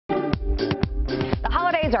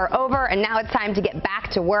holidays are over, and now it's time to get back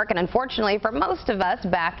to work, and unfortunately for most of us,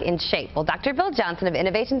 back in shape. Well, Dr. Bill Johnson of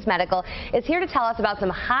Innovations Medical is here to tell us about some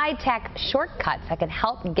high-tech shortcuts that can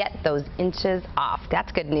help get those inches off.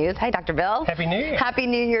 That's good news. Hi, Dr. Bill. Happy New Year. Happy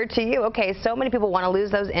New Year to you. Okay, so many people want to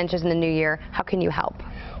lose those inches in the new year. How can you help?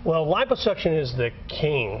 Well, liposuction is the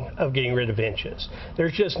king of getting rid of inches.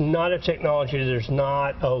 There's just not a technology, there's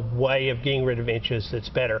not a way of getting rid of inches that's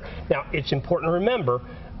better. Now, it's important to remember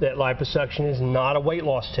that liposuction is not a weight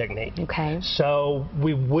loss technique. Okay. So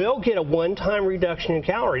we will get a one-time reduction in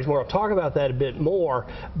calories. We'll talk about that a bit more.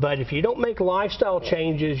 But if you don't make lifestyle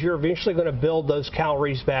changes, you're eventually going to build those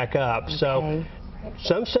calories back up. Okay. So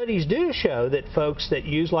some studies do show that folks that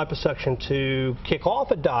use liposuction to kick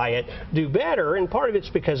off a diet do better, and part of it's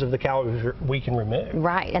because of the calories we can remove.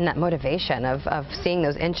 Right, and that motivation of seeing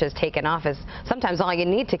those inches taken off is sometimes all you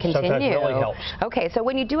need to continue. Sometimes it really helps. Okay, so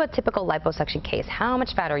when you do a typical liposuction case, how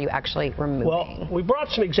much fat are you actually removing? Well, we brought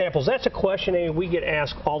some examples. That's a question we get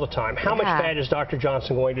asked all the time. How much fat is Dr.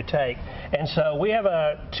 Johnson going to take? And so we have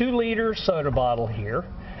a 2-liter soda bottle here,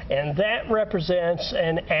 and that represents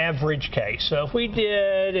an average case. So if we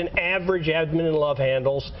did an average abdomen and love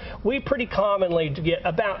handles, we pretty commonly get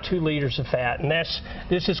about 2 liters of fat. And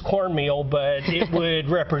this is cornmeal, but it would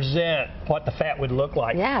represent what the fat would look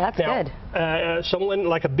like. Yeah, that's good. Someone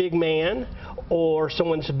like a big man, or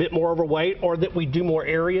someone's a bit more overweight, or that we do more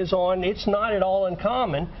areas on, it's not at all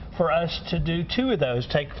uncommon for us to do 2 of those,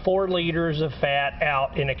 take 4 liters of fat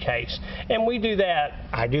out in a case. And we do that,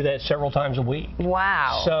 I do that several times a week.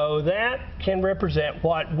 Wow. So that can represent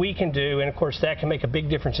what we can do, and of course that can make a big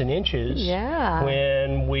difference in inches. Yeah.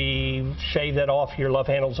 When we shave that off your love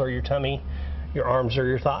handles or your tummy, your arms or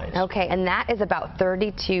your thighs. Okay, and that is about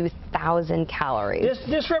 32,000 calories.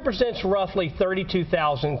 This represents roughly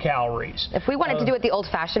 32,000 calories. If we wanted to do it the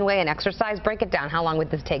old-fashioned way and exercise, break it down. How long would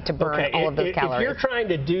this take to burn all of those calories? If you're trying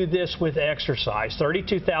to do this with exercise,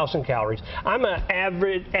 32,000 calories. I'm an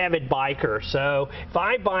avid biker, so if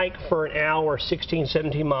I bike for an hour, 16,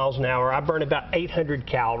 17 miles an hour, I burn about 800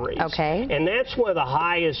 calories. Okay. And that's one of the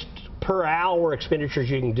highest per hour expenditures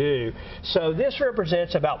you can do. So this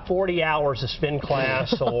represents about 40 hours of spin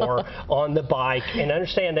class or on the bike, and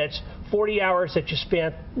understand that's 40 hours that you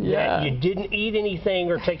spent that you didn't eat anything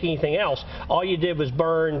or take anything else. All you did was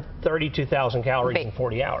burn 32,000 calories in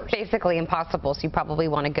 40 hours. Basically impossible, so you probably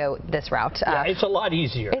want to go this route. Yeah, it's a lot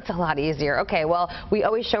easier. It's a lot easier. Okay, well, we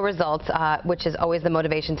always show results, which is always the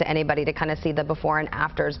motivation to anybody to kind of see the before and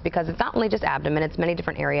afters, because it's not only just abdomen, it's many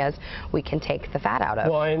different areas we can take the fat out of.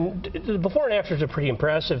 Well, and the before and afters are pretty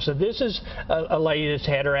impressive. So this is a lady that's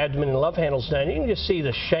had her abdomen and love handles done. You can just see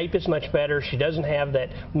the shape is much better. She doesn't have that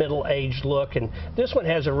middle-aged look, and this one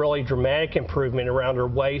has a really dramatic improvement around her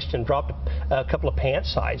waist and dropped a couple of pant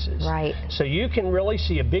sizes. Right. So you can really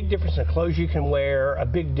see a big difference in the clothes you can wear, a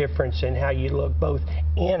big difference in how you look both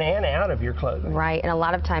in and out of your clothing. Right, and a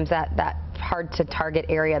lot of times that hard to target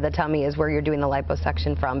area, the tummy, is where you're doing the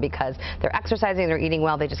liposuction from, because they're exercising, they're eating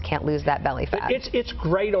well, they just can't lose that belly fat. It's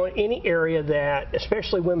great on any area that,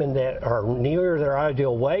 especially women that are near their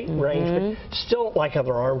ideal weight range, but still don't like how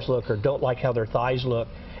their arms look or don't like how their thighs look.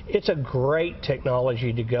 It's a great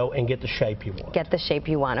technology to go and get the shape you want. Get the shape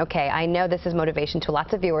you want. Okay, I know this is motivation to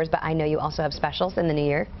lots of viewers, but I know you also have specials in the new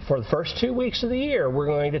year. For the first 2 weeks of the year, we're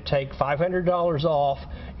going to take $500 off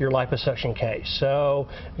your liposuction case. So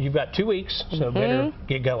you've got 2 weeks, so better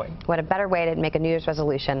get going. What a better way to make a New Year's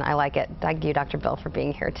resolution. I like it. Thank you, Dr. Bill, for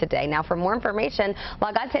being here today. Now, for more information,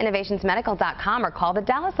 log on to innovationsmedical.com or call the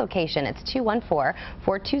Dallas location. It's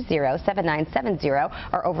 214-420-7970,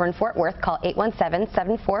 or over in Fort Worth, call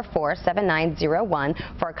 817-744-7901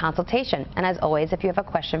 for a consultation. And as always, if you have a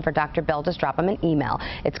question for Dr. Bill, just drop him an email.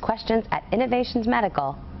 It's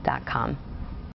questions@innovationsmedical.com.